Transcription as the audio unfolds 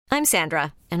I'm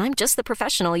Sandra, and I'm just the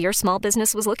professional your small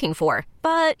business was looking for.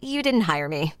 But you didn't hire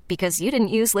me because you didn't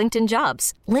use LinkedIn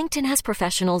Jobs. LinkedIn has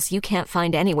professionals you can't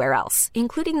find anywhere else,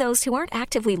 including those who aren't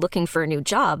actively looking for a new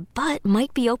job, but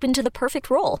might be open to the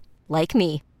perfect role, like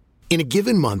me. In a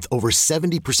given month, over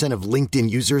 70% of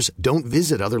LinkedIn users don't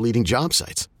visit other leading job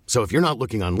sites. So if you're not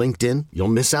looking on LinkedIn, you'll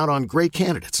miss out on great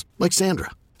candidates like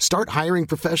Sandra. Start hiring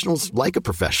professionals like a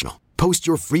professional. Post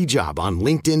your free job on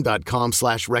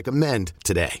linkedin.com/recommend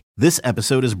today. This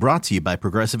episode is brought to you by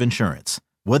Progressive Insurance.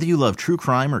 Whether you love true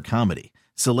crime or comedy,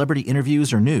 celebrity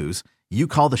interviews or news, you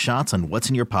call the shots on what's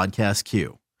in your podcast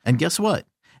queue. And guess what?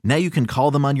 Now you can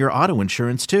call them on your auto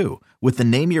insurance too with the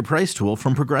Name Your Price tool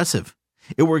from Progressive.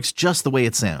 It works just the way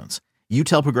it sounds. You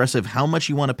tell Progressive how much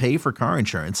you want to pay for car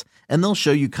insurance, and they'll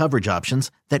show you coverage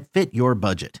options that fit your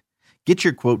budget. Get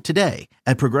your quote today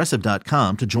at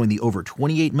Progressive.com to join the over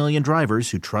 28 million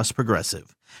drivers who trust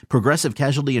Progressive. Progressive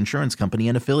Casualty Insurance Company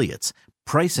and Affiliates.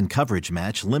 Price and coverage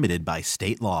match limited by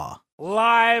state law.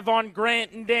 Live on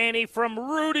Grant and Danny from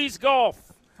Rudy's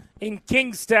Golf in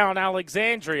Kingstown,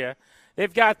 Alexandria.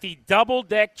 They've got the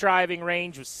double-deck driving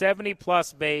range with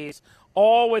 70-plus bays,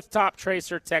 all with Top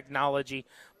Tracer technology,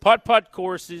 putt-putt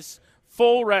courses,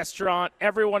 full restaurant.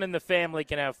 Everyone in the family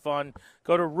can have fun.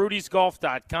 Go to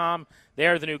rudysgolf.com.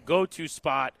 They're the new go-to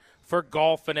spot for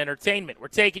golf and entertainment. We're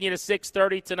taking you to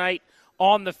 6:30 tonight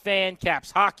on the Fan.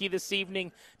 Caps hockey this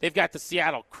evening. They've got the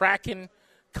Seattle Kraken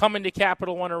coming to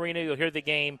Capital One Arena. You'll hear the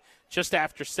game just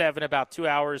after 7, about 2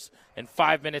 hours and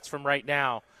 5 minutes from right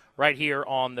now, right here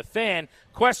on the Fan.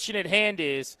 Question at hand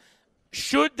is,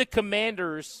 should the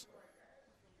Commanders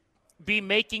be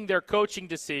making their coaching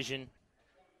decision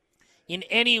in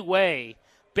any way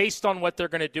based on what they're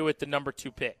going to do at the number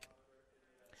 2 pick?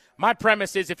 My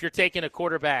premise is if you're taking a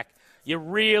quarterback, you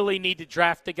really need to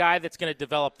draft a guy that's going to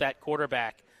develop that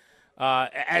quarterback.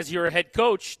 As your head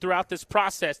coach throughout this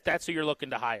process, that's who you're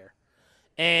looking to hire.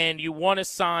 And you want to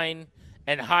sign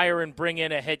and hire and bring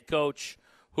in a head coach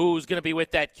who's going to be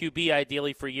with that QB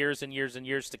ideally for years and years and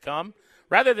years to come,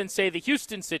 rather than, say, the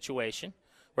Houston situation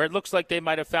where it looks like they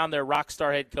might have found their rock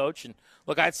star head coach. And,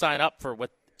 look, I'd sign up for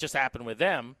what just happened with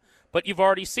them. But you've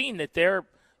already seen that their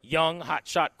young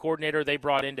hotshot coordinator they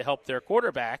brought in to help their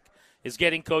quarterback is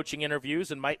getting coaching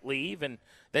interviews and might leave. And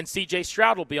then C.J.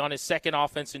 Stroud will be on his second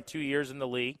offense in 2 years in the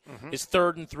league, his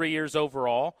third in 3 years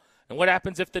overall. And what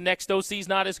happens if the next OC is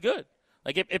not as good?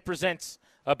 Like, it presents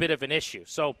a bit of an issue.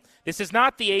 So this is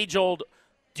not the age-old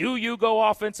do you go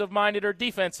offensive-minded or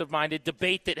defensive-minded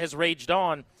debate that has raged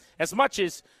on, as much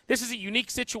as this is a unique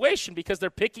situation because they're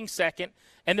picking second,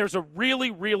 and there's a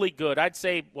really, really good, I'd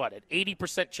say, an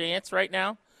 80% chance right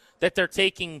now that they're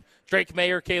taking Drake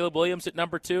May or Caleb Williams at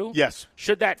number 2? Yes.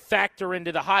 Should that factor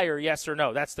into the hire, yes or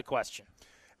no? That's the question.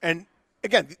 And,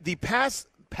 again, the path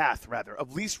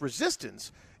of least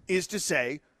resistance is to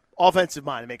say offensive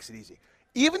mind. It makes it easy.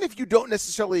 Even if you don't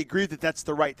necessarily agree that that's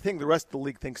the right thing, the rest of the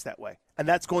league thinks that way, and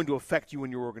that's going to affect you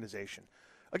and your organization.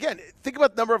 Again, think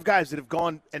about the number of guys that have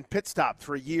gone and pit stopped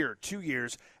for a year, 2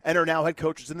 years, and are now head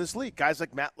coaches in this league. Guys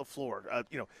like Matt LaFleur.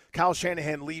 Kyle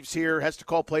Shanahan leaves here, has to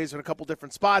call plays in a couple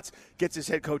different spots, gets his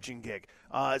head coaching gig.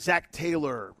 Zach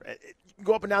Taylor. You can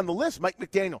go up and down the list. Mike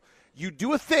McDaniel. You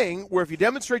do a thing where if you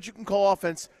demonstrate you can call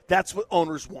offense, that's what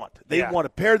owners want. They want to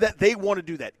pair that. They want to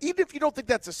do that. Even if you don't think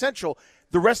that's essential,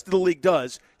 the rest of the league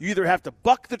does. You either have to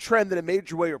buck the trend that it made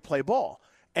your way or play ball.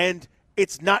 And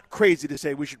it's not crazy to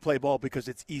say we should play ball because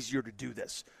it's easier to do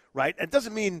this, right? And it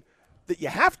doesn't mean that you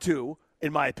have to,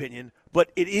 in my opinion,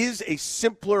 but it is a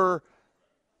simpler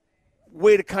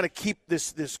way to kind of keep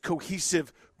this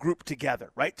cohesive group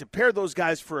together, right? To pair those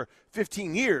guys for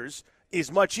 15 years is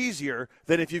much easier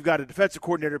than if you've got a defensive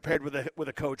coordinator paired with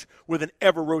a coach with an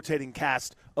ever-rotating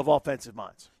cast of offensive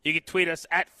minds. You can tweet us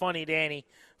at FunnyDanny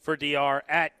for DR,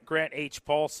 at Grant H.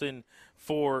 Paulson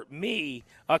for me.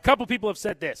 A couple people have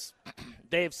said this.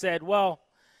 They have said, well,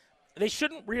 they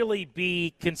shouldn't really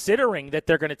be considering that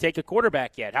they're going to take a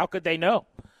quarterback yet. How could they know?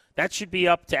 That should be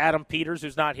up to Adam Peters,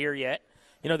 who's not here yet.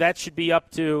 That should be up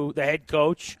to the head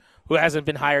coach who hasn't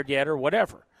been hired yet or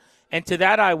whatever. And to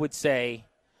that I would say,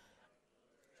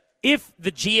 if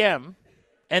the GM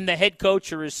and the head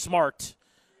coach are as smart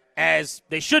as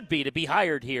they should be to be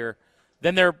hired here,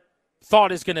 then their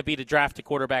thought is going to be to draft a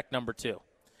quarterback number 2.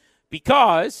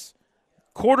 Because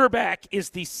quarterback is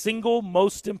the single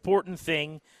most important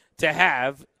thing to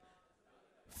have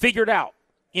figured out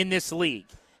in this league.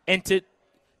 And to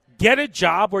get a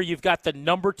job where you've got the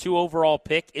number 2 overall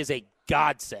pick is a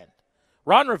godsend.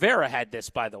 Ron Rivera had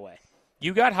this, by the way.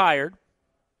 You got hired,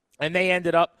 and they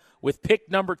ended up with pick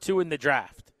number 2 in the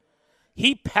draft.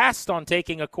 He passed on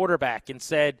taking a quarterback and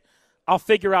said, I'll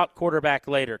figure out quarterback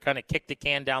later, kind of kick the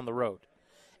can down the road.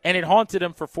 And it haunted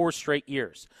him for 4 straight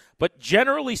years. But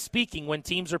generally speaking, when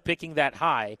teams are picking that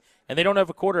high and they don't have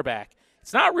a quarterback,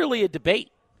 it's not really a debate.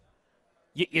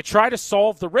 You try to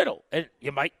solve the riddle. And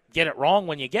you might get it wrong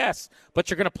when you guess, but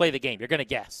you're going to play the game. You're going to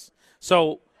guess.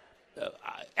 So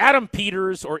Adam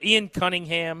Peters or Ian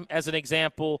Cunningham, as an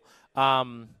example,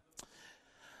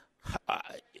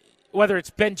 whether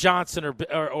it's Ben Johnson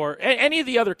or any of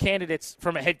the other candidates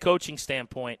from a head coaching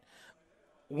standpoint,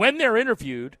 when they're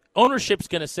interviewed, ownership's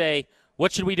going to say,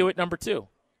 what should we do at number 2?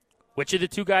 Which of the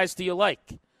 2 guys do you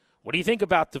like? What do you think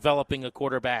about developing a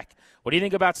quarterback? What do you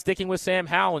think about sticking with Sam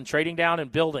Howell and trading down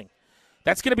and building?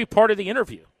 That's going to be part of the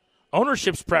interview.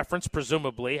 Ownership's preference,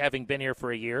 presumably, having been here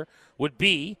for a year, would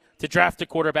be to draft a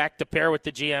quarterback to pair with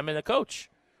the GM and the coach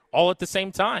all at the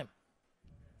same time.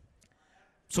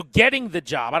 So getting the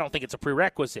job, I don't think it's a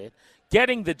prerequisite.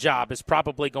 Getting the job is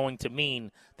probably going to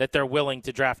mean that they're willing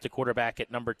to draft a quarterback at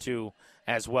number 2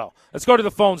 as well. Let's go to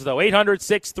the phones, though.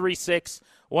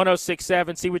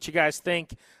 800-636-1067. See what you guys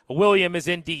think. William is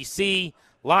in D.C.,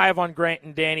 live on Grant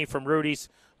and Danny from Rudy's.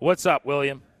 What's up,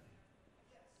 William?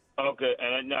 Okay,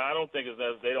 and no, I don't think it's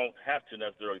that they don't have to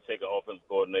necessarily take an offensive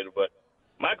coordinator. But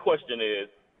my question is,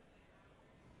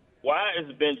 why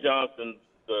is Ben Johnson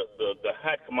the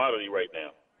hot commodity right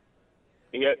now?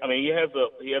 He has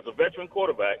a veteran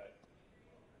quarterback.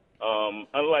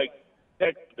 Unlike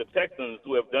the Texans,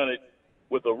 who have done it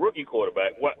with a rookie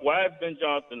quarterback, why is Ben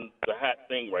Johnson the hot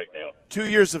thing right now? 2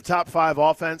 years of top 5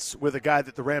 offense with a guy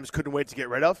that the Rams couldn't wait to get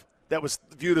rid of. That was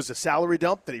viewed as a salary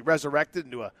dump that he resurrected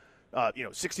into a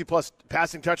 60-plus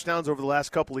passing touchdowns over the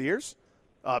last couple of years.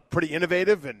 Pretty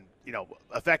innovative and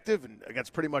effective and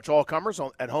against pretty much all comers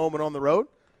at home and on the road.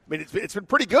 I mean, it's been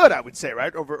pretty good, I would say,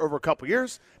 right, over a couple of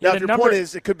years. Now, if your point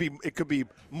is it could be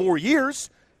more years,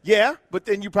 yeah, but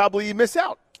then you probably miss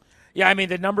out. Yeah, I mean,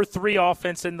 the number 3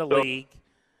 offense in the league.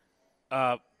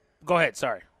 Go ahead,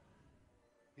 sorry.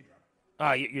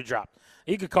 You dropped.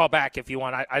 You could call back if you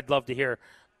want. I'd love to hear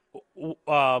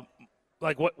what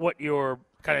your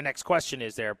kind of next question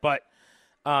is there. But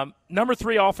number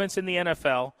 3 offense in the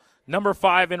NFL, number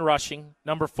 5 in rushing,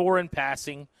 number 4 in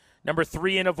passing, number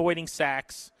 3 in avoiding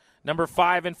sacks, number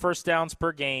 5 in first downs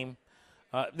per game.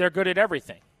 They're good at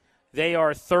everything. They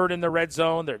are 3rd in the red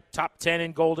zone. They're top 10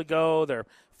 in goal to go. They're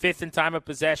 5th in time of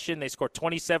possession. They score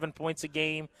 27 points a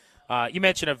game. You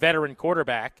mentioned a veteran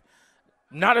quarterback.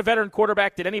 Not a veteran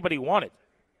quarterback that anybody wanted,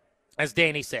 as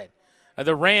Danny said.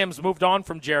 The Rams moved on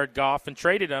from Jared Goff and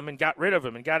traded him and got rid of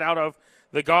him and got out of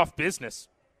the Goff business,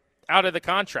 out of the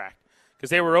contract, because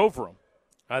they were over him.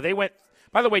 They went,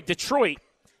 by the way, Detroit,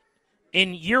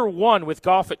 in year 1 with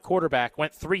Goff at quarterback,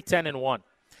 went 3-10-1.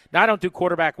 Now, I don't do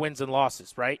quarterback wins and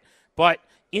losses, right? But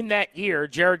in that year,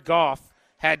 Jared Goff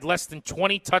had less than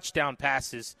 20 touchdown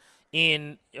passes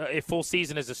in a full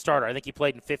season as a starter. I think he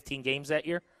played in 15 games that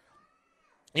year.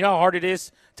 You know how hard it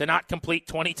is to not complete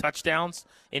 20 touchdowns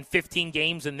in 15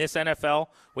 games in this NFL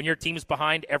when your team's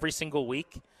behind every single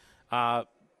week?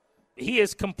 He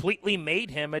has completely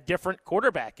made him a different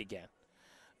quarterback again.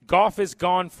 Goff has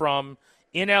gone from,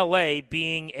 in L.A.,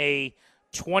 being a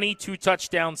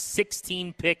 22-touchdown,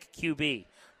 16-pick QB,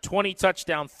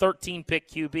 20-touchdown, 13-pick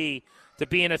QB, to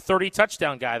being a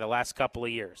 30-touchdown guy the last couple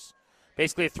of years.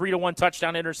 Basically a 3-to-1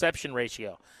 touchdown interception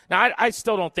ratio. Now, I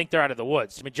still don't think they're out of the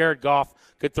woods. I mean, Jared Goff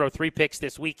could throw 3 picks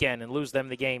this weekend and lose them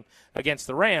the game against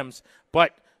the Rams,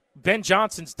 but Ben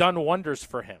Johnson's done wonders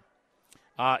for him.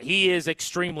 He is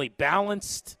extremely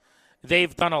balanced.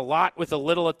 They've done a lot with a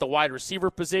little at the wide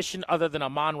receiver position other than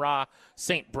Amon-Ra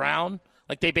St. Brown.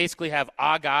 Like, they basically have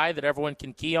a guy that everyone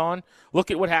can key on.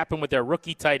 Look at what happened with their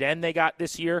rookie tight end they got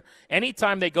this year.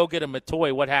 Anytime they go get a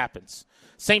Matoy, what happens?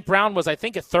 St. Brown was, I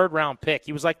think, a 3rd-round pick.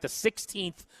 He was like the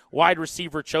 16th wide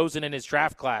receiver chosen in his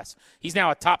draft class. He's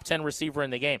now a top 10 receiver in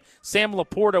the game. Sam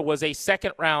Laporta was a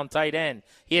 2nd-round tight end.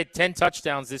 He had 10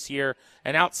 touchdowns this year.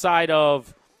 And outside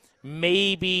of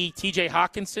maybe T.J.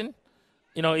 Hawkinson,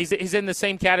 he's in the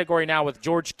same category now with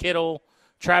George Kittle,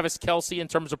 Travis Kelce in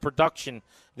terms of production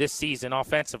this season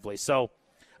offensively. So,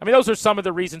 I mean, those are some of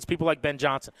the reasons people like Ben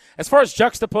Johnson. As far as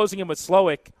juxtaposing him with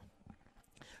Slowick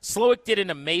did an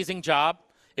amazing job.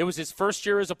 It was his first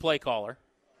year as a play caller.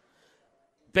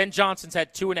 Ben Johnson's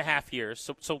had 2.5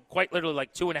 years, so quite literally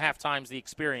like 2.5 times the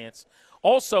experience.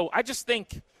 Also, I just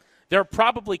think there are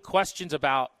probably questions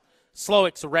about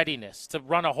Slowick's readiness to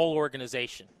run a whole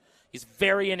organization. He's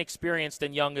very inexperienced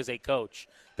and young as a coach.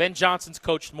 Ben Johnson's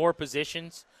coached more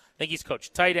positions. I think he's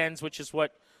coached tight ends, which is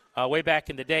what way back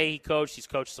in the day he coached. He's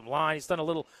coached some line. He's done a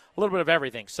little bit of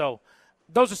everything. So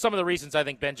those are some of the reasons I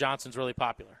think Ben Johnson's really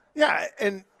popular. Yeah,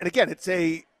 and again,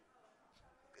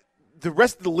 the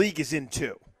rest of the league is in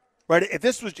too, right?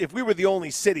 If we were the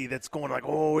only city that's going like,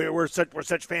 oh, we're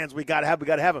such fans, we got to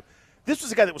have him. This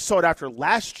was a guy that was sought after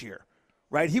last year,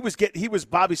 right? He was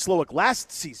Bobby Slowick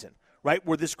last season, right?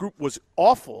 Where this group was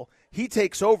awful. He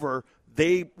takes over.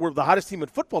 They were the hottest team in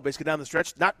football basically down the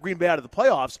stretch, knocked Green Bay out of the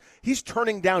playoffs. He's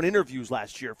turning down interviews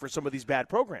last year for some of these bad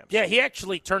programs. Yeah, he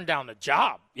actually turned down the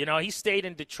job. He stayed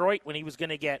in Detroit when he was going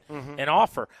to get an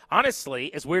offer.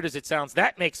 Honestly, as weird as it sounds,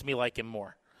 that makes me like him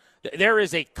more. There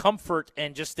is a comfort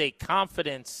and just a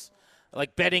confidence,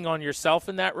 like betting on yourself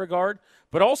in that regard.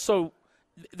 But also,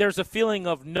 there's a feeling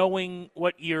of knowing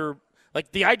what you're –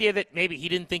 like the idea that maybe he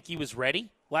didn't think he was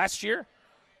ready last year.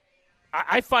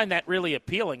 I find that really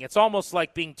appealing. It's almost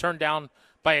like being turned down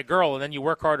by a girl and then you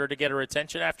work harder to get her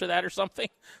attention after that or something.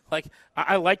 Like,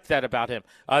 I liked that about him.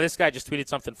 This guy just tweeted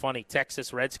something funny,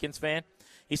 Texas Redskins fan.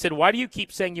 He said, why do you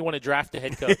keep saying you want to draft a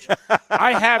head coach?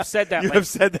 I have said that have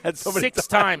said that so many six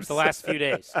times the last few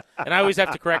days. And I always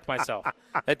have to correct myself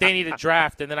that they need a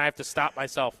draft, and then I have to stop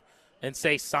myself and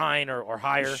say sign or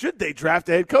hire. Should they draft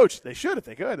a head coach? They should if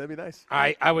they could. That'd be nice.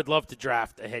 I would love to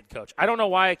draft a head coach. I don't know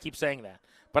why I keep saying that,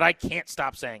 but I can't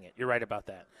stop saying it. You're right about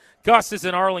that. Gus is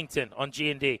in Arlington on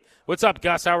G&D. What's up,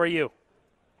 Gus? How are you?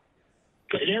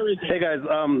 Hey, guys.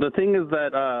 The thing is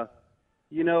that,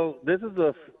 this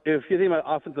is if you think about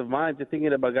offensive minds, you're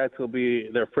thinking about guys who will be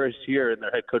their first year in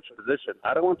their head coach position.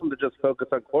 I don't want them to just focus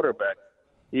on quarterback,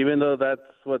 even though that's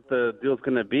what the deal's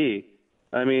going to be.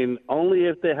 I mean, only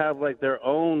if they have, like, their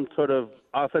own sort of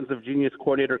offensive genius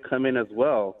coordinator come in as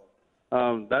well.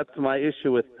 That's my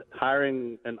issue with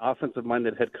hiring an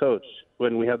offensive-minded head coach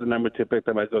when we have the number 2 pick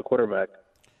that might go quarterback.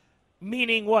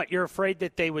 Meaning what? You're afraid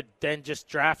that they would then just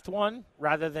draft one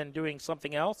rather than doing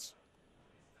something else?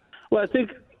 Well, I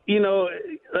think,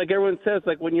 like everyone says,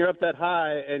 like when you're up that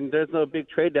high and there's no big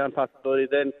trade-down possibility,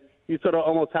 then you sort of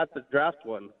almost have to draft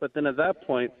one. But then at that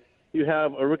point, you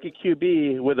have a rookie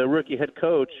QB with a rookie head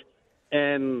coach,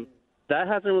 and that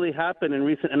hasn't really happened in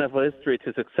recent NFL history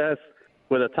to success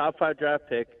with a top 5 draft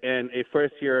pick and a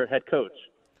first-year head coach.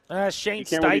 Shane you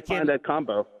can't really find Steichen that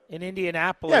combo. in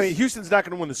Indianapolis. Yeah, I mean, Houston's not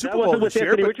going to win the Super Bowl this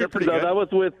year, but they're pretty good. That was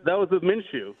with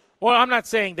Minshew. Well, I'm not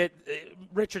saying that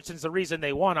Richardson's the reason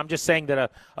they won. I'm just saying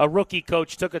that a rookie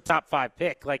coach took a top 5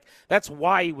 pick. Like, that's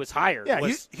why he was hired. Yeah,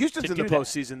 Houston's in the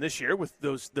postseason this year with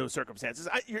those circumstances.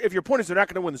 If your point is they're not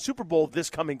going to win the Super Bowl this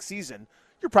coming season,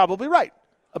 you're probably right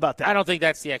about that. I don't think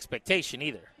that's the expectation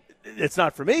either. It's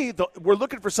not for me. We're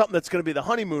looking for something that's going to be the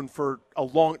honeymoon for a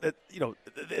long, at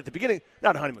the beginning,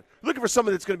 not a honeymoon. We're looking for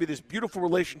something that's going to be this beautiful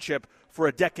relationship for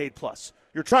a decade plus.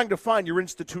 You're trying to find your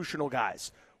institutional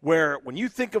guys where when you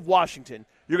think of Washington,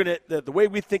 you're going to, the way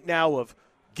we think now of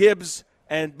Gibbs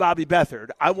and Bobby Beathard,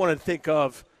 I want to think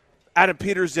of Adam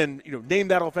Peters and, name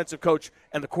that offensive coach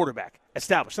and the quarterback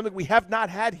established. Something we have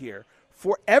not had here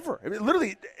forever. I mean,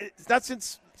 literally, it's not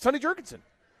since Sonny Jurgensen.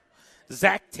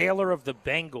 Zach Taylor of the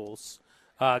Bengals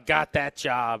got that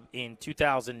job in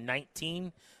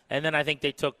 2019, and then I think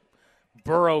they took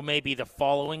Burrow maybe the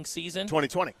following season.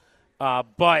 2020.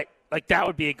 But, that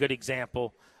would be a good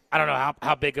example. I don't know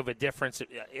how big of a difference.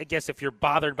 I guess if you're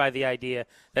bothered by the idea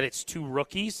that it's 2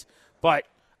 rookies, but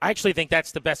I actually think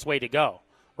that's the best way to go,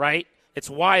 right? It's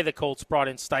why the Colts brought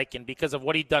in Steichen, because of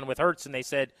what he'd done with Hurts, and they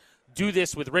said, do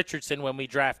this with Richardson when we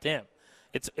draft him.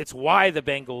 It's why the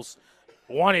Bengals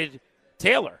wanted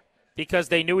Taylor, because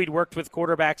they knew he'd worked with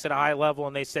quarterbacks at a high level,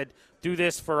 and they said, do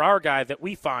this for our guy that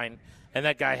we find, and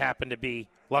that guy happened to be,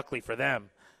 luckily for them,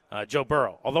 Joe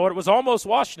Burrow. Although it was almost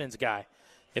Washington's guy.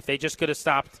 If they just could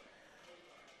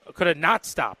have not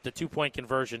stopped the 2-point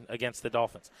conversion against the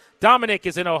Dolphins. Dominic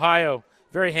is in Ohio.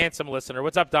 Very handsome listener.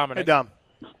 What's up, Dominic? Hey, Dom.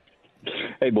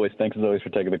 Hey, boys. Thanks as always for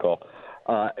taking the call.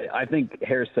 I think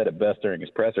Harris said it best during his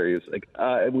presser. He was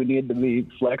like, we need to be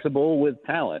flexible with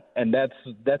talent, and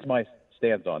that's my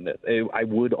stance on this. I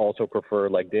would also prefer,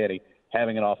 like Danny,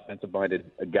 having an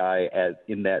offensive-minded guy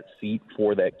in that seat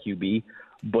for that QB.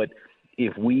 But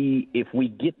if we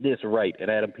get this right and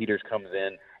Adam Peters comes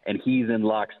in and he's in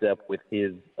lockstep with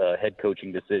his head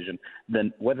coaching decision,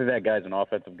 then whether that guy's an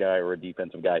offensive guy or a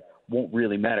defensive guy won't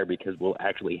really matter, because we'll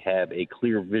actually have a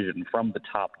clear vision from the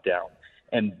top down.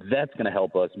 And that's going to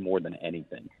help us more than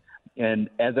anything. And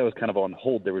as I was kind of on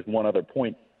hold, there was one other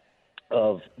point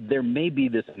of there may be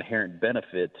this inherent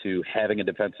benefit to having a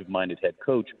defensive-minded head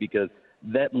coach, because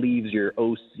that leaves your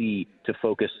OC to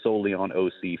focus solely on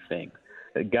OC things.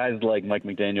 Guys like Mike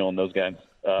McDaniel and those guys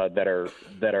that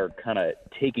are kind of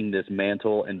taking this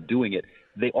mantle and doing it,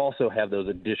 they also have those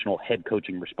additional head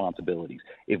coaching responsibilities.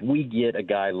 If we get a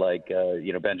guy like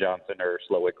Ben Johnson or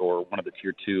Slowick or one of the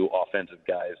tier 2 offensive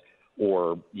guys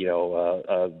or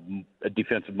a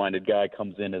defensive-minded guy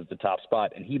comes in as the top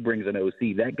spot and he brings an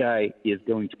OC, that guy is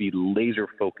going to be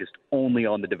laser-focused only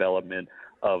on the development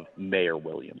of Mayor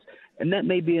Williams. And that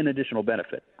may be an additional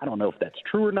benefit. I don't know if that's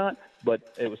true or not,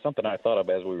 but it was something I thought of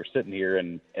as we were sitting here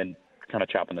and kind of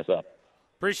chopping this up.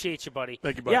 Appreciate you, buddy.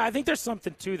 Thank you, buddy. Yeah, I think there's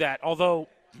something to that, although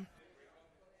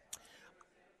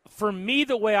for me,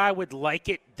 the way I would like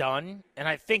it done, and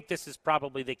I think this is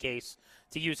probably the case,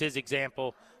 to use his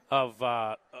example of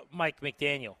Mike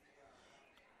McDaniel.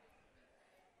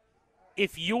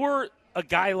 If you're a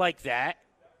guy like that,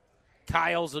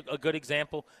 Kyle's a good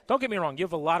example. Don't get me wrong. You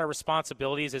have a lot of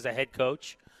responsibilities as a head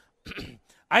coach.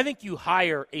 I think you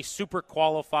hire a super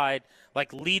qualified,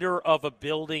 leader of a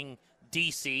building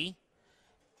DC,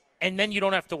 and then you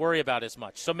don't have to worry about as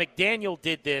much. So McDaniel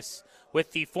did this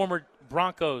with the former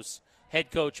Broncos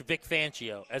head coach Vic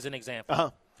Fangio as an example. Uh-huh.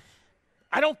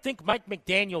 I don't think Mike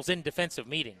McDaniel's in defensive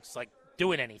meetings,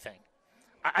 doing anything.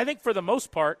 I think for the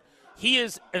most part, he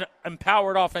is an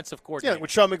empowered offensive coordinator. Yeah,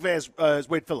 with Sean McVay as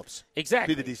Wade Phillips.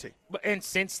 Exactly. Be the DC. And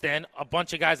since then, a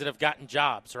bunch of guys that have gotten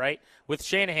jobs, right? With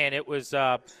Shanahan, it was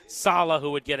Saleh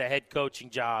who would get a head coaching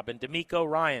job, and DeMeco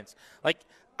Ryans.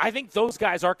 I think those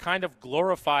guys are kind of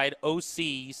glorified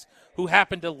OCs who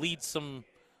happen to lead some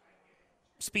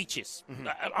speeches. Mm-hmm.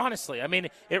 Honestly,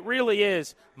 it really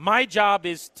is. My job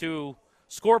is to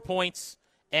score points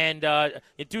and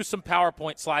do some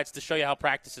PowerPoint slides to show you how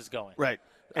practice is going. Right.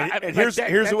 And here's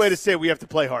a way to say we have to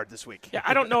play hard this week. Yeah,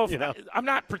 I don't know if I'm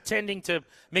not pretending to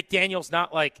McDaniel's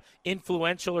not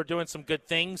influential or doing some good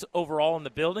things overall in the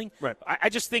building. Right. I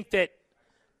just think that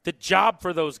the job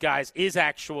for those guys is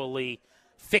actually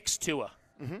fix Tua.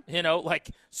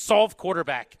 Mm-hmm. Solve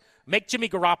quarterback. Make Jimmy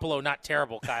Garoppolo not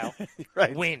terrible, Kyle.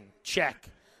 Right. Win. Check.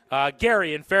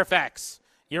 Gary in Fairfax,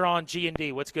 you're on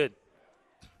G&D. What's good?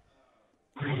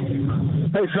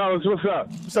 Hey, fellas, what's up?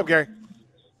 What's up, Gary?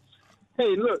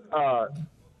 Hey, look,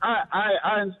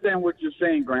 I understand what you're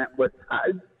saying, Grant, but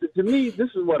to me, this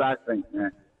is what I think,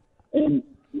 man. And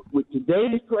with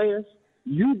today's players,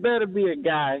 you better be a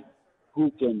guy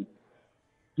who can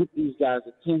get these guys'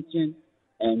 attention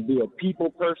and be a people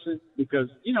person, because,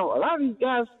 a lot of these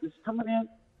guys is coming in,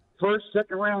 first,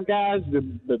 second-round guys,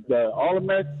 the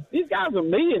All-American. These guys are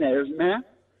millionaires, man.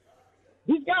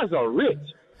 These guys are rich.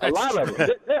 That's a lot true. of them.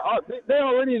 They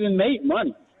already done made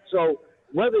money. So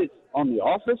whether it's on the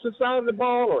offensive side of the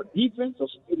ball or defense,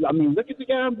 look at the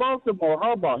guy in Baltimore,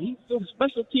 Harbaugh. He's still a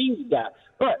special teams guy.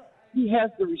 But he has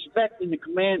the respect and the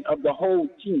command of the whole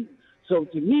team. So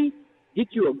to me, get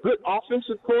you a good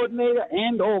offensive coordinator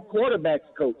and or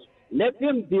quarterbacks coach. Let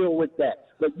them deal with that.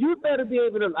 But you better be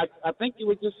able to, I think you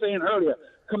were just saying earlier,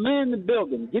 command the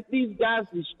building. Get these guys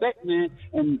respect, man,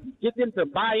 and get them to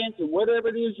buy into whatever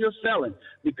it is you're selling.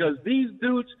 Because these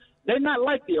dudes, they're not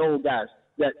like the old guys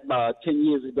that 10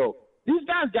 years ago. These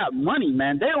guys got money,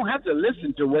 man. They don't have to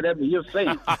listen to whatever you're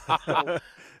saying. So,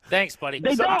 thanks, buddy.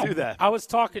 They don't do that. I was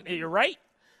talking. You're right.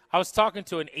 I was talking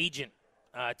to an agent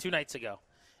 2 nights ago,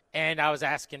 and I was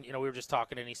asking. We were just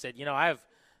talking, and he said, I have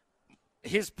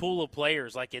his pool of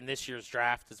players in this year's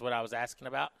draft is what I was asking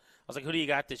about. I was like, who do you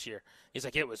got this year? He's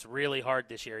like, it was really hard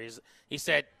this year. He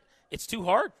said, it's too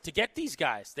hard to get these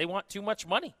guys. They want too much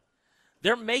money.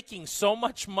 They're making so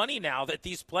much money now that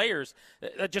these players,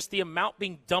 just the amount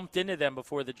being dumped into them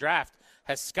before the draft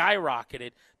has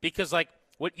skyrocketed because,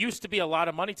 what used to be a lot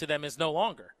of money to them is no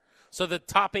longer. So the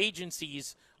top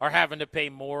agencies are having to pay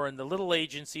more, and the little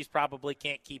agencies probably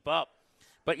can't keep up.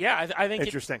 But, yeah, I think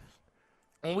interesting.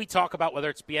 When we talk about whether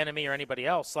it's Bieniemy or anybody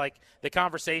else, the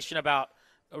conversation about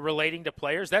relating to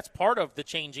players, that's part of the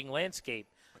changing landscape,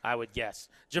 I would guess.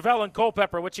 Javelle and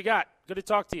Culpeper, what you got? Good to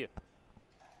talk to you.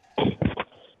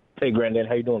 Hey, Grandin,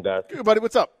 how you doing, guys? Good, buddy.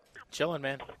 What's up? Chilling,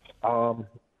 man.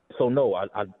 So no,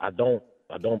 I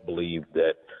don't believe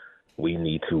that we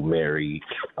need to marry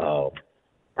our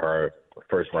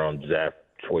first round draft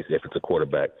choice if it's a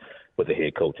quarterback with a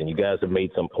head coach. And you guys have made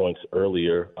some points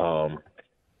earlier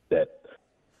that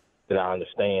I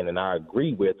understand and I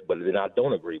agree with, but then I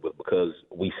don't agree with, because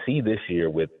we see this year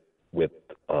with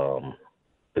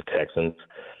the Texans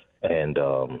and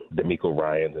DeMeco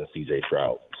Ryans and C.J.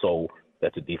 Stroud. So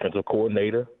that's a defensive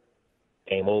coordinator,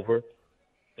 came over,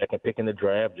 second pick in the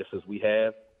draft, just as we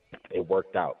have. It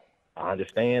worked out. I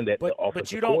understand that the offensive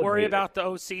but you don't worry about the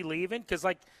OC leaving? Because,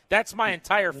 that's my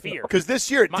entire fear. Because this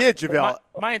year it did, Javelle.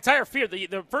 My entire fear,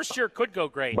 the first year could go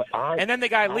great. And then the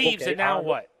guy leaves, and now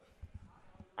what?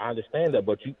 I understand that,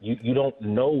 but you don't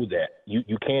know that.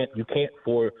 You can't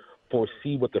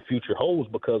foresee what the future holds,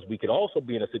 because we could also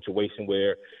be in a situation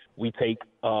where we take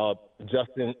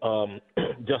Justin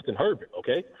Herbert.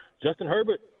 Okay, Justin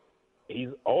Herbert he's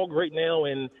all great now,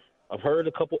 and I've heard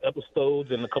a couple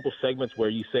episodes and a couple segments where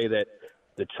you say that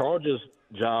the Chargers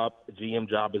job, GM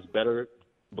job, is better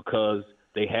because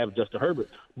they have Justin Herbert.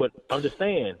 But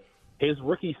understand, his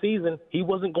rookie season, he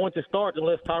wasn't going to start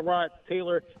unless Tyrod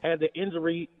Taylor had the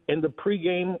injury in the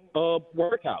pregame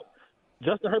workout.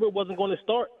 Justin Herbert wasn't going to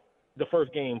start the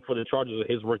first game for the Chargers of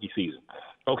his rookie season.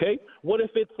 Okay? What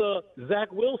if it's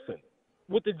Zach Wilson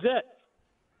with the Jets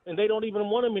and they don't even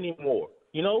want him anymore?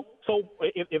 You know? So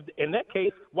if in that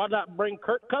case, why not bring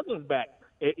Kirk Cousins back?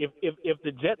 If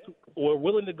the Jets were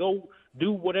willing to go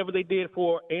do whatever they did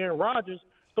for Aaron Rodgers,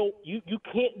 so you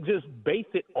can't just base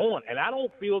it on. And I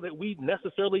don't feel that we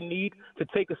necessarily need to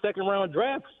take a second-round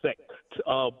draft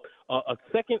a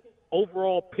second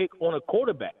overall pick on a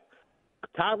quarterback.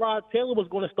 Tyrod Taylor was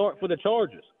going to start for the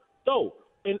Chargers. So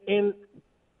in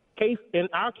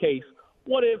our case,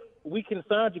 what if we can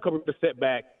sign Jacoby Brissett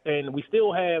back and we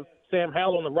still have Sam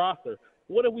Howell on the roster?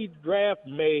 What if we draft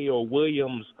May or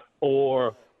Williams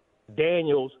or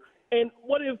Daniels? And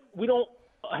what if we don't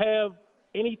have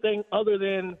anything other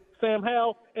than Sam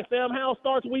Howell, and Sam Howell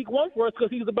starts week 1 for us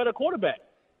because he's a better quarterback?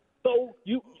 So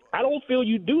I don't feel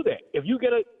you do that. If you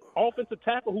get an offensive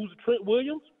tackle who's Trent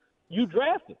Williams, you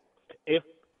draft him. If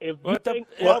you think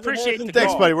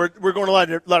thanks, buddy. We're going a lot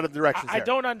of directions. I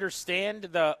don't understand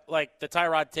the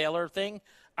Tyrod Taylor thing.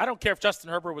 I don't care if Justin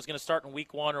Herbert was going to start in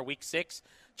week 1 or week 6.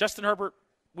 Justin Herbert,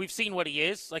 we've seen what he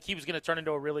is. Like, he was going to turn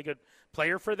into a really good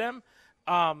player for them.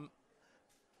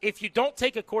 If you don't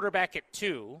take a quarterback at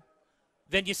 2,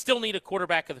 then you still need a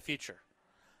quarterback of the future.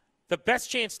 The best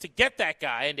chance to get that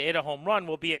guy and to hit a home run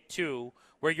will be at 2,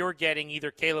 where you're getting either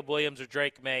Caleb Williams or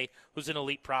Drake May, who's an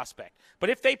elite prospect.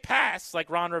 But if they pass, like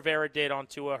Ron Rivera did on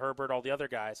Tua, Herbert, all the other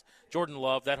guys, Jordan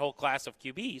Love, that whole class of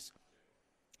QBs,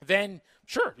 then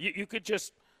sure, you could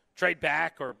just trade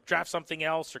back or draft something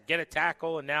else or get a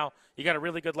tackle, and now you got a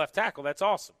really good left tackle. That's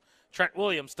awesome. Trent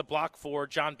Williams to block for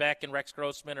John Beck and Rex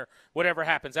Grossman or whatever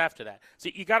happens after that. So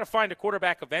you got to find a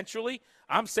quarterback eventually.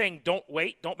 I'm saying don't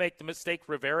wait. Don't make the mistake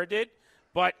Rivera did.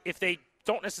 But if they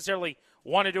don't necessarily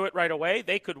want to do it right away,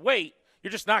 they could wait.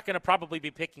 You're just not going to probably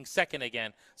be picking second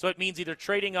again. So it means either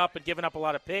trading up and giving up a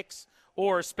lot of picks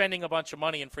or spending a bunch of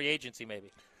money in free agency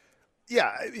maybe.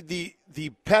 Yeah, the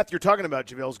path you're talking about,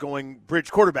 JaVale, is going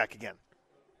bridge quarterback again.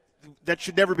 That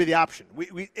should never be the option.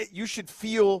 You should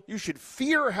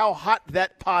fear how hot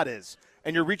that pot is,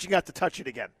 and you're reaching out to touch it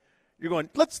again. You're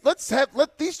going,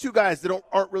 let these two guys that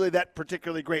aren't really that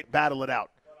particularly great battle it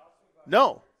out.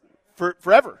 No,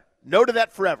 forever. No to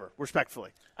that forever,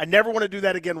 respectfully. I never want to do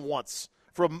that again once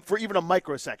for even a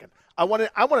microsecond. I want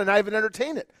to not even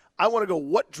entertain it. I want to go,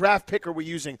 what draft pick are we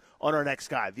using on our next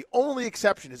guy? The only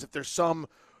exception is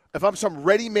if I'm some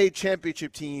ready-made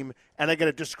championship team and I get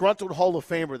a disgruntled Hall of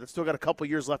Famer that's still got a couple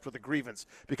years left with a grievance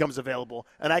becomes available,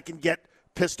 and I can get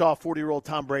pissed off 40-year-old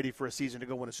Tom Brady for a season to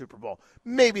go win a Super Bowl,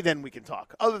 maybe then we can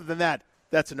talk. Other than that,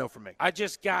 that's a no for me. I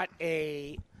just got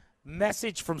a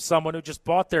message from someone who just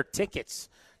bought their tickets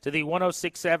to the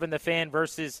 106.7 The Fan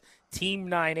versus Team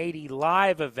 980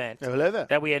 live event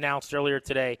that we announced earlier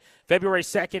today. February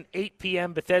 2nd, 8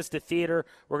 p.m., Bethesda Theater.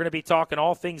 We're going to be talking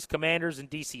all things Commanders and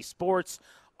DC sports,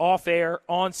 off air,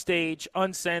 on stage,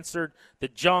 uncensored, the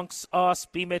Junks, us,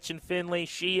 B. Mitch and Finley,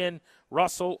 Sheehan,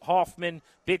 Russell, Hoffman,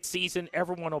 Bit Season.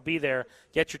 Everyone will be there.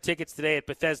 Get your tickets today at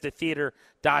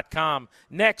BethesdaTheater.com.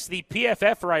 Next, the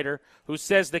PFF writer who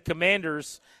says the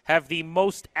Commanders have the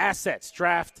most assets,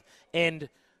 draft, and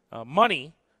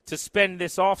money to spend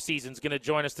this offseason is going to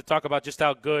join us to talk about just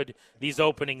how good these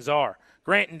openings are.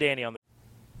 Grant and Danny on the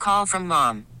call from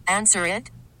mom. Answer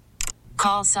it.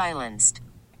 Call silenced.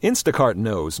 Instacart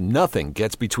knows nothing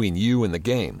gets between you and the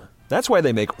game. That's why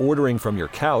they make ordering from your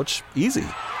couch easy.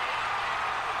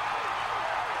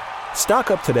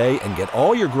 Stock up today and get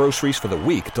all your groceries for the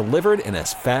week delivered in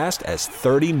as fast as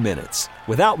 30 minutes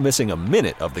without missing a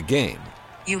minute of the game.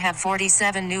 You have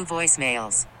 47 new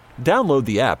voicemails. Download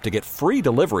the app to get free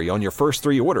delivery on your first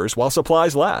 3 orders while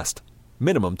supplies last.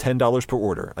 Minimum $10 per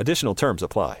order. Additional terms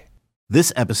apply.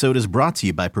 This episode is brought to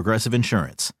you by Progressive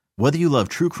Insurance. Whether you love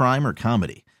true crime or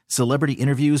comedy, celebrity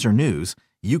interviews or news,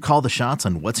 you call the shots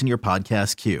on what's in your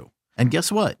podcast queue. And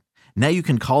guess what? Now you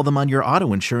can call them on your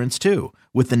auto insurance too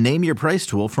with the Name Your Price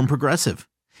tool from Progressive.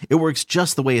 It works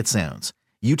just the way it sounds.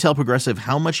 You tell Progressive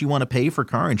how much you want to pay for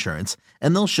car insurance,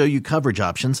 and they'll show you coverage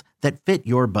options that fit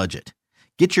your budget.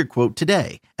 Get your quote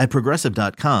today at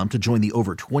Progressive.com to join the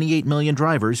over 28 million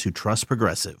drivers who trust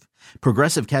Progressive.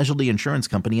 Progressive Casualty Insurance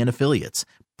Company and Affiliates.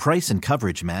 Price and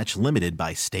coverage match limited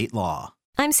by state law.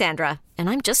 I'm Sandra, and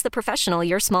I'm just the professional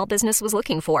your small business was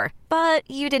looking for. But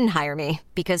you didn't hire me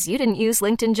because you didn't use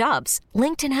LinkedIn Jobs.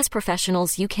 LinkedIn has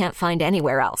professionals you can't find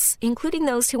anywhere else, including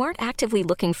those who aren't actively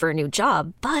looking for a new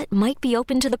job, but might be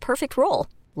open to the perfect role,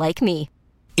 like me.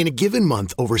 In a given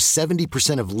month, over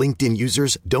 70% of LinkedIn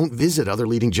users don't visit other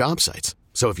leading job sites.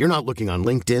 So if you're not looking on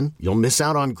LinkedIn, you'll miss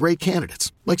out on great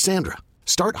candidates like Sandra.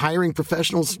 Start hiring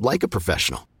professionals like a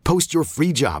professional. Post your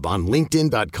free job on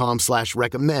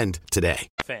linkedin.com/recommend today.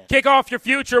 Kick off your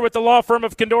future with the law firm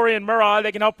of Kandori and Murrah.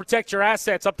 They can help protect your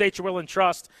assets, update your will and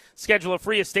trust, schedule a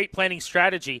free estate planning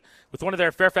strategy with one of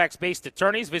their Fairfax-based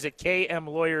attorneys. Visit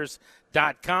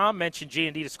kmlawyers.com. Mention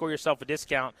G&D to score yourself a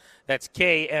discount. That's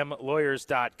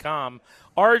kmlawyers.com.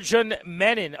 Arjun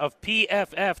Menon of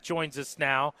PFF joins us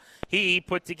now. He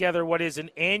put together what is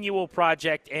an annual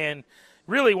project and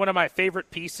really one of my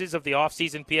favorite pieces of the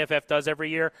offseason PFF does every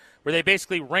year, where they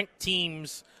basically rank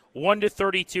teams 1 to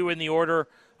 32 in the order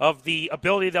of the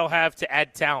ability they'll have to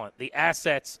add talent, the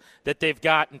assets that they've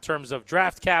got in terms of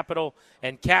draft capital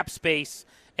and cap space.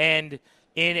 And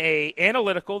in a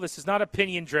analytical, this is not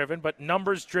opinion-driven, but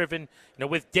numbers-driven,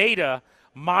 with data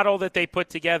model that they put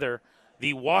together,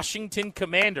 the Washington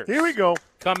Commanders. Here we go.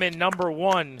 Come in number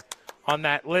 1 on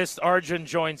that list. Arjun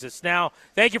joins us now.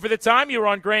 Thank you for the time. You were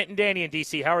on Grant and Danny in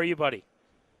D.C. How are you, buddy?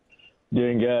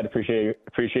 Doing good. Appreciate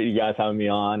you guys having me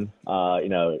on.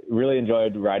 Really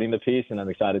enjoyed writing the piece, and I'm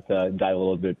excited to dive a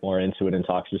little bit more into it and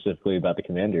talk specifically about the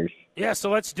Commanders. Yeah, so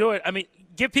let's do it. I mean,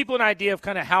 give people an idea of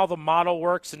kind of how the model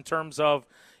works in terms of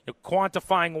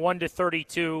quantifying 1 to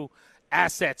 32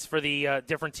 assets for the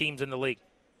different teams in the league.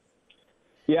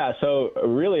 Yeah, so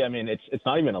really, I mean, it's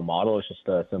not even a model. It's just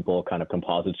a simple kind of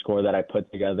composite score that I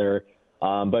put together.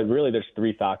 But really, there's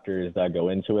 3 factors that go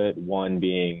into it. One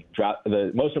being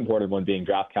the most important one being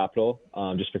draft capital,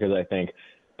 just because I think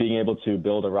being able to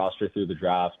build a roster through the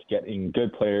draft, getting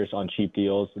good players on cheap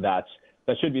deals, that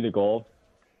should be the goal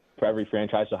for every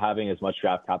franchise. So having as much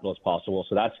draft capital as possible.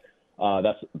 So that's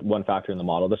one factor in the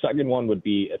model. The second one would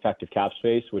be effective cap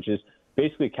space, which is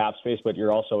basically cap space, but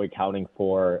you're also accounting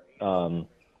for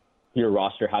your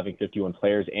roster having 51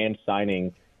 players and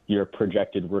signing your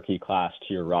projected rookie class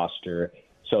to your roster.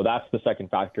 So that's the second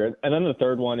factor. And then the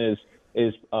third one is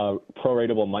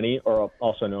proratable money, or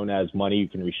also known as money you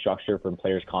can restructure from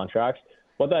players' contracts.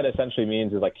 What that essentially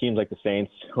means is like teams like the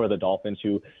Saints or the Dolphins,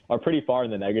 who are pretty far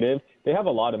in the negative, they have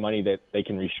a lot of money that they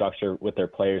can restructure with their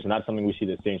players, and that's something we see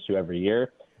the Saints do every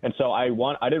year. And so I didn't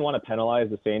want to penalize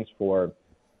the Saints for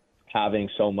having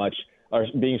so much or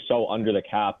being so under the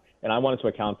cap. And I wanted to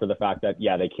account for the fact that,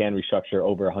 yeah, they can restructure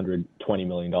over $120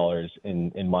 million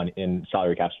in money, in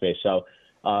salary cap space. So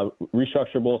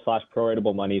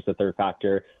restructurable/proratable money is the third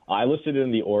factor. I listed it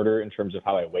in the order in terms of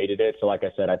how I weighted it. So like I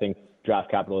said, I think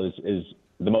draft capital is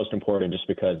the most important just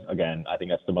because, again, I think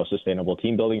that's the most sustainable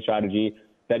team building strategy.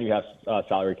 Then you have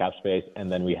salary cap space,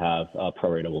 and then we have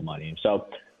proratable money. So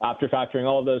after factoring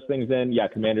all of those things in, yeah,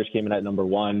 Commanders came in at number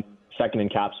 1. Second in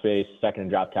cap space, second in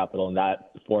draft capital, and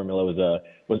that formula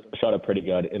showed up pretty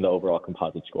good in the overall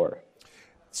composite score.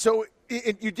 So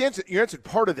you answered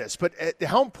part of this, but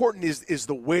how important is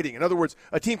the weighting? In other words,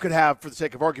 a team could have, for the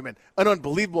sake of argument, an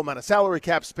unbelievable amount of salary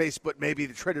cap space, but maybe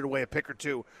they traded away a pick or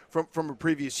two from a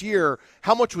previous year.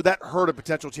 How much would that hurt a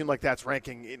potential team like that's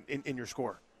ranking in your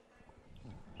score?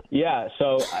 Yeah,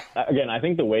 so again, I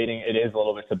think the weighting, it is a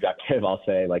little bit subjective, I'll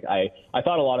say. Like I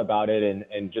thought a lot about it,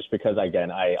 and just because, again,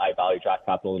 I value draft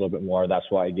capital a little bit more, that's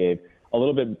why I gave a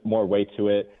little bit more weight to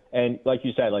it. And like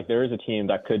you said, like there is a team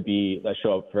that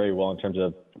show up very well in terms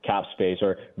of cap space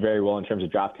or very well in terms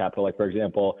of draft capital. Like, for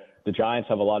example, the Giants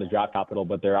have a lot of draft capital,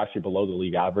 but they're actually below the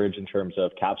league average in terms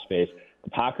of cap space. The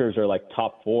Packers are like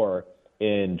top 4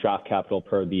 in draft capital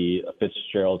per the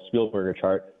Fitzgerald-Spielberger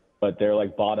chart, but they're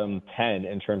like bottom 10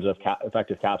 in terms of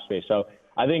effective cap space. So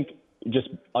I think just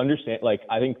understand, like,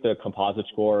 I think the composite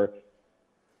score,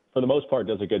 for the most part,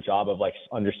 does a good job of like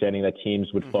understanding that teams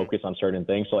would focus on certain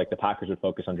things. So like the Packers would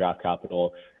focus on draft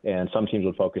capital and some teams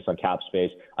would focus on cap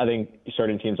space. I think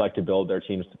certain teams like to build their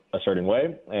teams a certain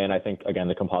way. And I think, again,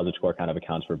 the composite score kind of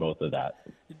accounts for both of that.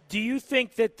 Do you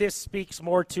think that this speaks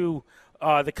more to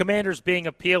the Commanders being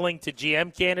appealing to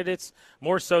GM candidates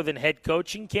more so than head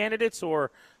coaching candidates,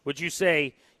 or would you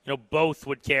say, both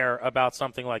would care about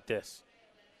something like this?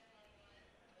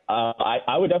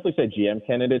 I would definitely say GM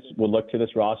candidates would look to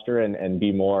this roster and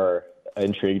be more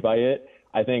intrigued by it.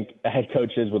 I think head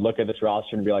coaches would look at this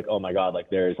roster and be like, oh my God, like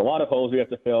there's a lot of holes we have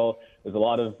to fill. There's a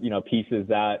lot of, pieces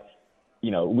that,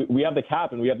 we have the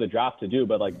cap and we have the draft to do,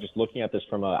 but like just looking at this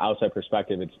from an outside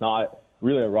perspective, it's not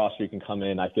really a roster you can come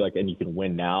in, I feel like, and you can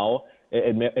win now.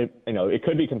 it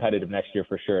could be competitive next year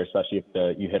for sure, especially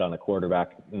if you hit on a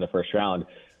quarterback in the first round.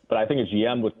 But I think a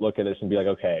GM would look at this and be like,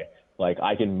 okay, like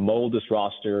I can mold this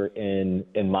roster in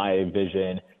my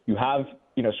vision. You have,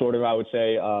 sort of, I would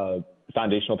say,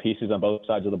 foundational pieces on both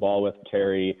sides of the ball with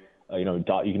Terry. You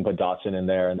can put Dotson in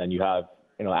there, and then you have,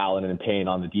 Allen and Payne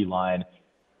on the D line.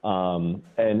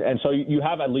 And so you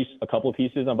have at least a couple of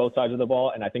pieces on both sides of the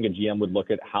ball. And I think a GM would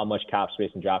look at how much cap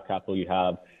space and draft capital you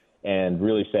have and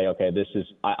really say, okay,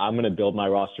 I'm going to build my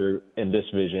roster in this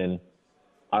vision.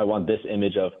 I want this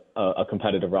image of a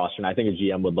competitive roster. And I think a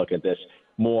GM would look at this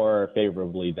more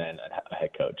favorably than a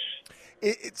head coach.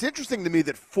 It's interesting to me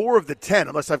that 4 of the 10,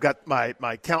 unless I've got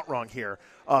my count wrong here,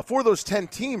 4 of those 10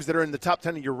 teams that are in the top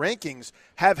 10 of your rankings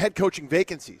have head coaching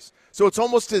vacancies. So it's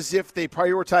almost as if they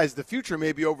prioritize the future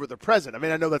maybe over the present. I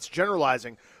mean, I know that's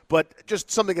generalizing, but just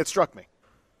something that struck me.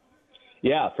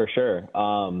 Yeah, for sure.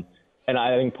 And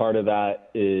I think part of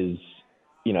that is,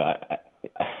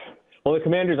 the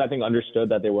Commanders, I think, understood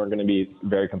that they weren't going to be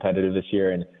very competitive this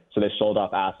year, and so they sold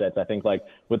off assets. I think, like,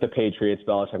 with the Patriots,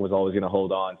 Belichick was always going to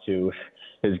hold on to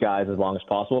his guys as long as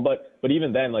possible. But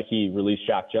even then, like, he released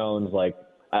Shaq Jones, like,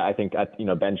 I think,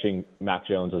 benching Mac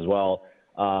Jones as well.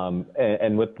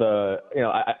 And with the,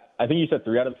 I think you said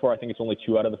 3 out of the 4. I think it's only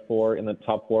 2 out of the 4 in the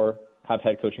top 4 have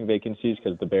head coaching vacancies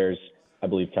because the Bears, I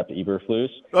believe, kept Eberflus.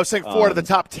 I was saying 4 out of the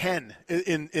top 10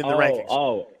 in the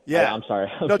rankings. Yeah. I'm sorry.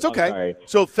 No, it's okay. Sorry.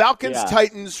 So Falcons,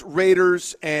 Titans,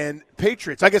 Raiders, and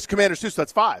Patriots. I guess Commanders too, so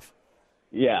that's 5.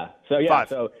 Yeah. So, 5.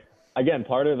 So, again,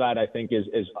 part of that, I think,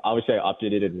 is obviously I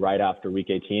updated it right after Week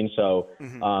 18. So,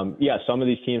 some of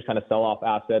these teams kind of sell off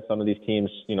assets. Some of these teams,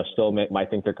 still might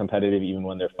think they're competitive even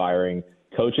when they're firing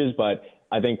coaches. But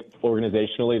I think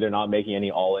organizationally they're not making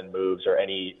any all-in moves or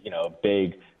any,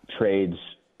 big trades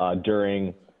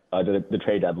during the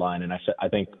trade deadline. And I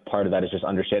think part of that is just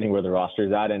understanding where the roster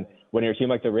is at. And when you're a team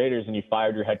like the Raiders and you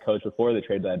fired your head coach before the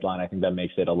trade deadline, I think that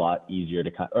makes it a lot easier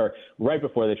or right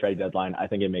before the trade deadline, I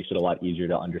think it makes it a lot easier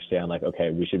to understand, like,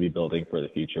 okay, we should be building for the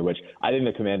future, which I think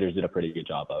the Commanders did a pretty good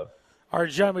job of.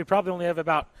 Arjun, we probably only have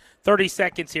about 30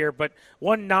 seconds here, but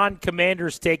one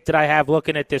non-Commanders take that I have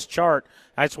looking at this chart,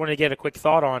 I just wanted to get a quick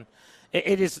thought on.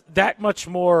 It is that much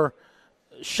more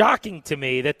shocking to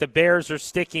me that the Bears are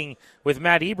sticking with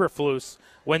Matt Eberflus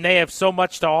when they have so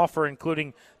much to offer,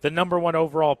 including the number 1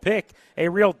 overall pick, a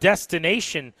real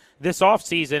destination this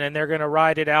offseason, and they're going to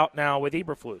ride it out now with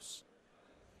Eberflus.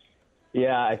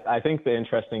 Yeah, I think the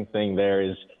interesting thing there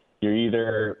is you're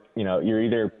either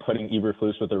putting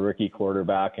Eberflus with a rookie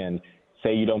quarterback and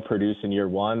say you don't produce in year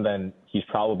 1, then he's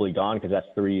probably gone because that's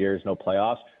 3 years, no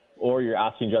playoffs, or you're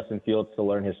asking Justin Fields to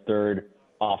learn his 3rd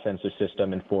offensive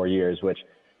system in 4 years, which,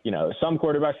 some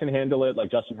quarterbacks can handle it. Like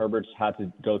Justin Herbert's had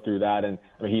to go through that. And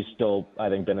I mean, he's still, I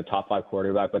think, been a top 5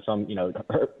 quarterback, but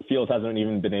Fields hasn't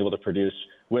even been able to produce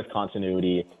with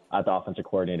continuity at the offensive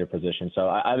coordinator position. So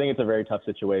I think it's a very tough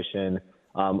situation.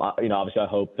 Obviously I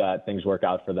hope that things work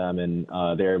out for them and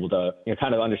they're able to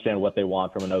kind of understand what they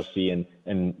want from an OC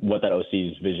and what that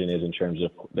OC's vision is in terms of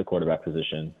the quarterback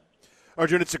position.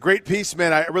 Arjun, it's a great piece,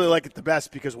 man. I really like it the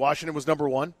best because Washington was number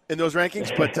 1 in those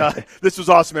rankings. But this was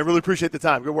awesome, man. Really appreciate the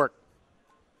time. Good work.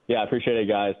 Yeah, I appreciate it,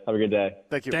 guys. Have a good day.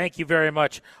 Thank you. Thank you very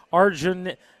much.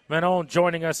 Arjun Menon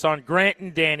joining us on Grant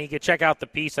and Danny. Go check out the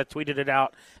piece. I tweeted it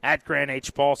out at Grant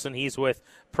H. Paulson. He's with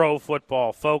Pro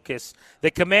Football Focus.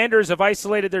 The Commanders have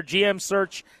isolated their GM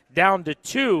search down to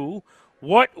 2.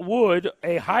 What would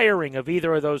a hiring of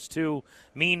either of those 2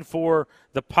 mean for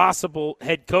the possible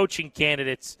head coaching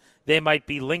candidates they might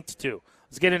be linked to?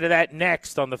 Let's get into that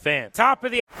next on The Fan. Top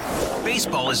of the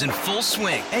Baseball is in full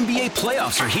swing. NBA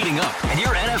playoffs are heating up, and your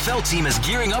NFL team is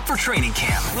gearing up for training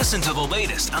camp. Listen to the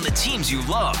latest on the teams you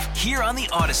love here on the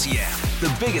Odyssey app.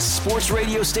 The biggest sports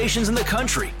radio stations in the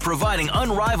country, providing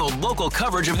unrivaled local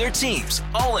coverage of their teams,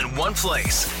 all in one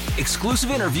place.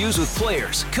 Exclusive interviews with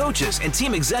players, coaches, and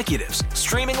team executives,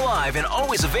 streaming live and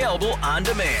always available on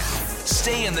demand.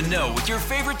 Stay in the know with your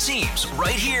favorite teams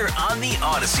right here on the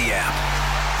Odyssey app.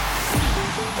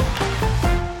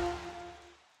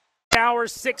 Hour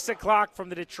 6 o'clock from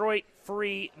the Detroit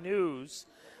Free News.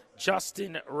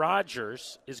 Justin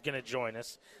Rogers is going to join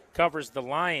us, covers the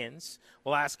Lions.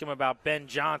 We'll ask him about Ben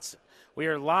Johnson. We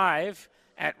are live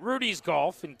at Rudy's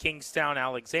Golf in Kingstown,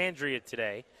 Alexandria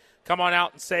today. Come on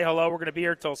out and say hello. We're going to be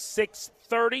here till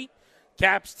 6:30.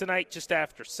 Caps tonight just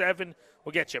after 7.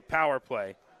 We'll get you a power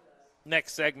play.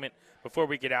 Next segment before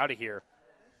we get out of here.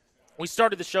 We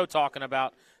started the show talking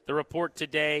about the report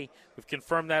today. We've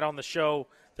confirmed that on the show.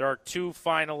 There are 2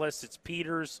 finalists. It's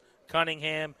Peters,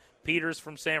 Cunningham. Peters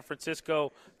from San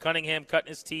Francisco. Cunningham cutting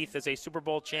his teeth as a Super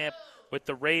Bowl champ with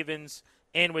the Ravens.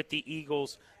 and with the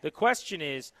Eagles. The question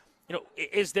is,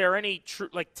 is there any true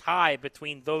tie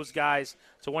between those guys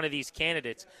to one of these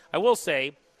candidates? I will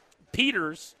say,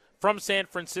 Peters from San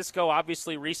Francisco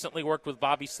obviously recently worked with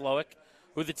Bobby Slowick,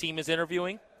 who the team is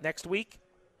interviewing next week.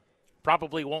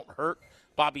 Probably won't hurt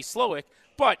Bobby Slowick,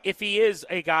 but if he is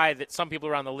a guy that some people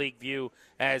around the league view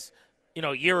as,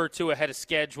 a year or two ahead of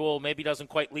schedule, maybe doesn't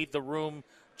quite leave the room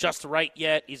just right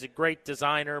yet. He's a great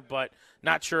designer, but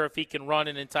not sure if he can run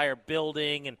an entire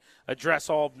building and address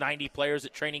all 90 players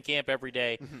at training camp every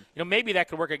day. Mm-hmm. Maybe that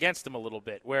could work against him a little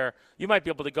bit, where you might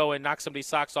be able to go and knock somebody's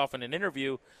socks off in an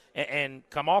interview and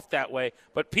come off that way.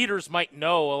 But Peters might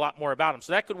know a lot more about him,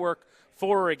 so that could work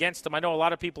for or against him. I know a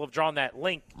lot of people have drawn that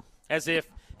link as if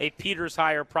a Peters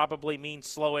hire probably means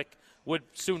Slowick would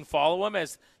soon follow him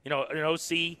as, an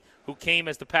OC who came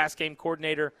as the pass game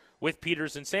coordinator with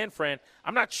Peters in San Fran.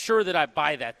 I'm not sure that I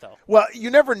buy that, though. Well,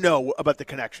 you never know about the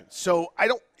connections. So I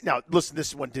don't – now, listen,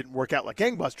 this one didn't work out like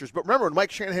gangbusters, but remember when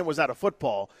Mike Shanahan was out of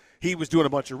football, he was doing a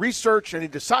bunch of research, and he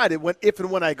decided if and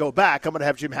when I go back, I'm going to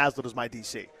have Jim Haslett as my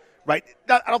DC. Right?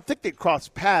 Now, I don't think they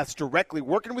crossed paths directly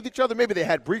working with each other. Maybe they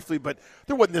had briefly, but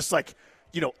there wasn't this,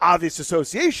 obvious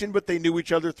association, but they knew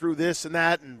each other through this and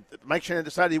that, and Mike Shanahan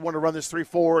decided he wanted to run this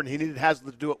 3-4, and he needed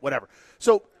Haslett to do it, whatever.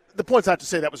 So the point's not to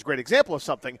say that was a great example of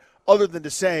something, other than to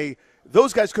say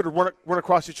those guys could have run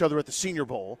across each other at the Senior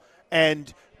Bowl,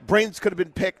 and brains could have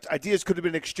been picked, ideas could have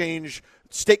been exchanged,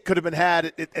 steak could have been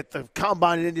had at the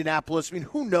Combine in Indianapolis. I mean,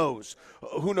 who knows?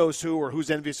 Who knows who, or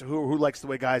who's envious of who, or who likes the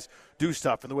way guys do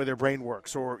stuff and the way their brain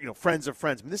works, or friends of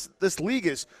friends. I mean, this league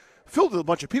is filled with a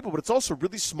bunch of people, but it's also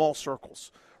really small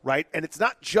circles, right? And it's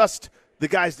not just the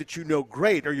guys that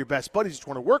great or your best buddies that you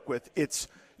want to work with. It's,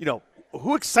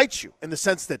 who excites you in the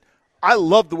sense that I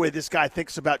love the way this guy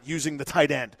thinks about using the tight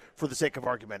end for the sake of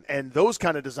argument. And those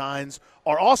kind of designs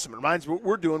are awesome. It reminds me of what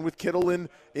we're doing with Kittle in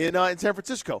San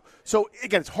Francisco. So,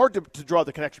 again, it's hard to draw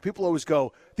the connection. People always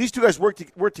go, these two guys work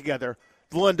together.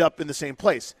 They'll end up in the same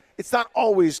place. It's not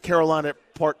always Carolina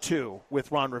Part 2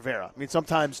 with Ron Rivera. I mean,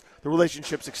 sometimes the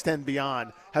relationships extend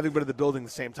beyond having been in the building the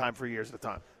same time for years at a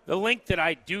time. The link that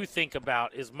I do think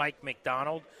about is Mike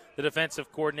McDonald, the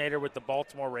defensive coordinator with the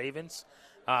Baltimore Ravens.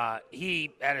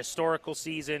 He, at a historical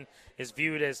season, is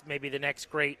viewed as maybe the next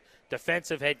great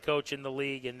defensive head coach in the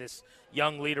league, and this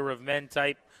young leader of men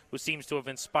type who seems to have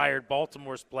inspired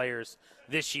Baltimore's players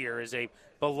this year is a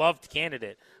beloved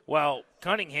candidate. Well,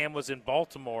 Cunningham was in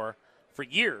Baltimore for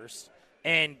years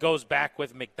and goes back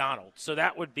with McDonald. So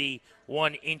that would be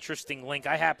one interesting link.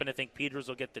 I happen to think Peters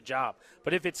will get the job.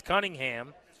 But if it's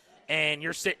Cunningham and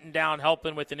you're sitting down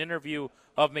helping with an interview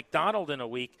of McDonald in a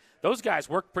week, those guys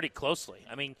work pretty closely.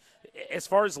 I mean, as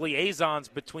far as liaisons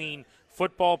between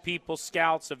football people,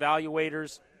 scouts,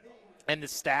 evaluators, and the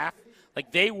staff,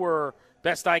 they were,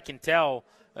 best I can tell,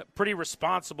 pretty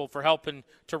responsible for helping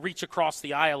to reach across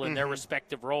the aisle in their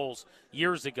respective roles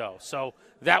years ago. So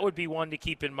that would be one to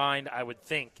keep in mind, I would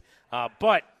think.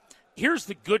 But here's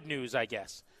the good news, I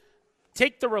guess.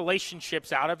 Take the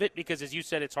relationships out of it because, as you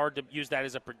said, it's hard to use that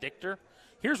as a predictor.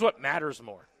 Here's what matters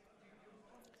more.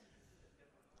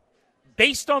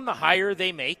 Based on the hire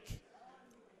they make,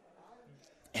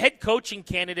 head coaching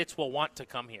candidates will want to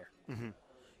come here. Mm-hmm.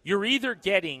 You're either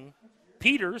getting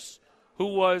Peters, who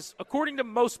was, according to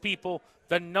most people,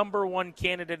 the number one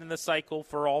candidate in the cycle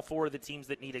for all four of the teams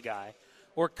that need a guy,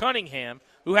 or Cunningham,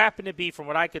 who happened to be, from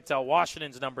what I could tell,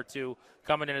 Washington's number 2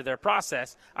 coming into their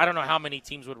process. I don't know how many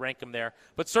teams would rank him there,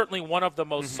 but certainly one of the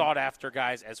most sought-after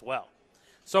guys as well.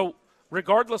 So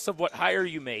regardless of what hire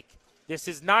you make, this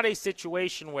is not a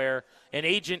situation where an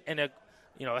agent and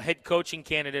a head coaching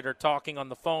candidate are talking on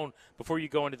the phone before you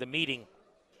go into the meeting,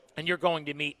 and you're going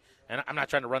to meet, and I'm not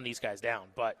trying to run these guys down,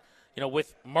 but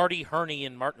with Marty Herney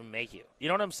and Martin Mayhew. You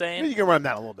know what I'm saying? You can run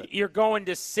down a little bit. You're going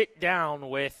to sit down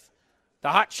with the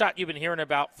hot shot you've been hearing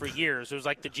about for years. It was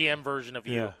like the GM version of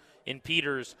you in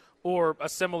Peters, or a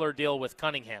similar deal with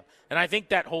Cunningham. And I think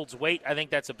that holds weight. I think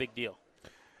that's a big deal.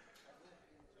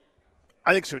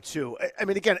 I think so, too. I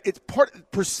mean, again,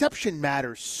 perception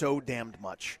matters so damned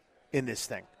much in this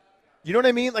thing. You know what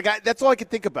I mean? That's all I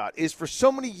could think about is for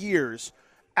so many years,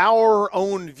 our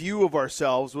own view of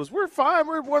ourselves was we're fine,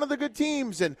 we're one of the good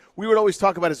teams, and we would always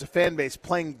talk about as a fan base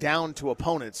playing down to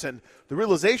opponents. And the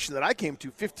realization that I came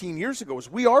to 15 years ago was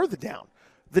we are the down.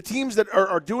 The teams that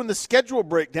are doing the schedule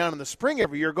breakdown in the spring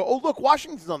every year go, oh, look,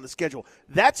 Washington's on the schedule.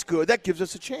 That's good. That gives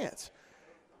us a chance.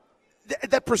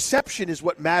 That perception is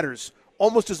what matters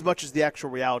almost as much as the actual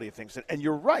reality of things. And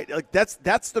you're right.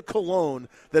 That's the cologne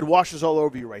that washes all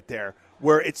over you right there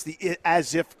where it's the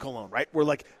as-if cologne, right? Where,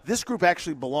 like, this group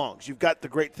actually belongs. You've got the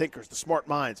great thinkers, the smart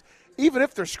minds. Even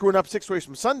if they're screwing up 6 ways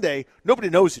from Sunday, nobody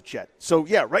knows it yet. So,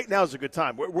 yeah, right now is a good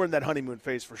time. We're in that honeymoon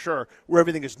phase for sure, where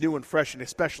everything is new and fresh, and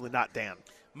especially not Dan.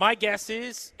 My guess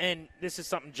is, and this is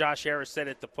something Josh Harris said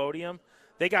at the podium,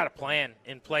 they got a plan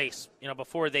in place,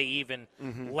 before they even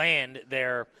land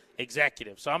their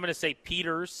executive. So I'm going to say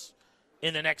Peters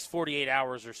in the next 48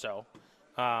 hours or so.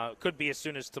 Could be as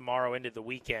soon as tomorrow into the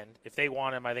weekend. If they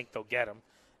want him, I think they'll get him,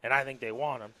 and I think they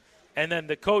want him. And then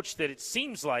the coach that it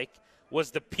seems like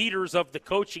was the Peters of the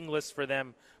coaching list for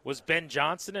them was Ben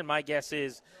Johnson, and my guess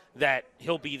is that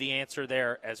he'll be the answer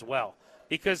there as well.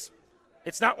 Because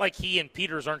it's not like he and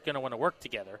Peters aren't going to want to work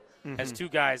together as two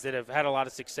guys that have had a lot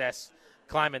of success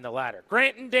climbing the ladder.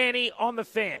 Grant and Danny on the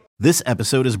Fan. This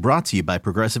episode is brought to you by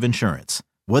Progressive Insurance.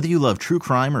 Whether you love true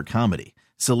crime or comedy,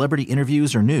 celebrity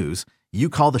interviews or news, you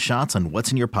call the shots on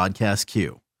what's in your podcast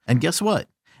queue. And guess what?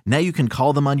 Now you can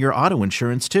call them on your auto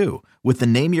insurance too with the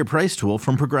Name Your Price tool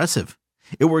from Progressive.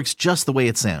 It works just the way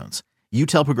it sounds. You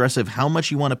tell Progressive how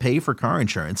much you want to pay for car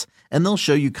insurance, and they'll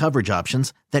show you coverage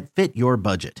options that fit your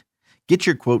budget. Get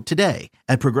your quote today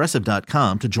at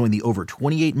Progressive.com to join the over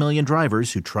 28 million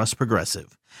drivers who trust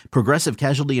Progressive. Progressive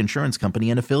Casualty Insurance Company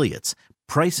and Affiliates.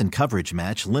 Price and coverage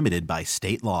match limited by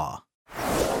state law.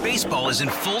 Baseball is in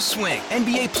full swing.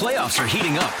 NBA playoffs are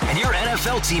heating up, and your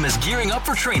NFL team is gearing up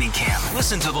for training camp.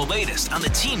 Listen to the latest on the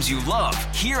teams you love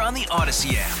here on the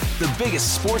Odyssey app. The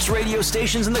biggest sports radio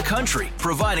stations in the country,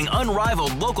 providing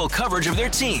unrivaled local coverage of their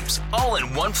teams, all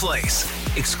in one place.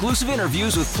 Exclusive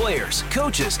interviews with players,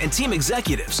 coaches, and team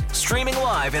executives, streaming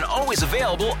live and always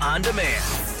available on demand.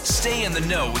 Stay in the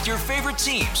know with your favorite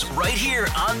teams right here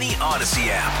on the Odyssey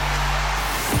app.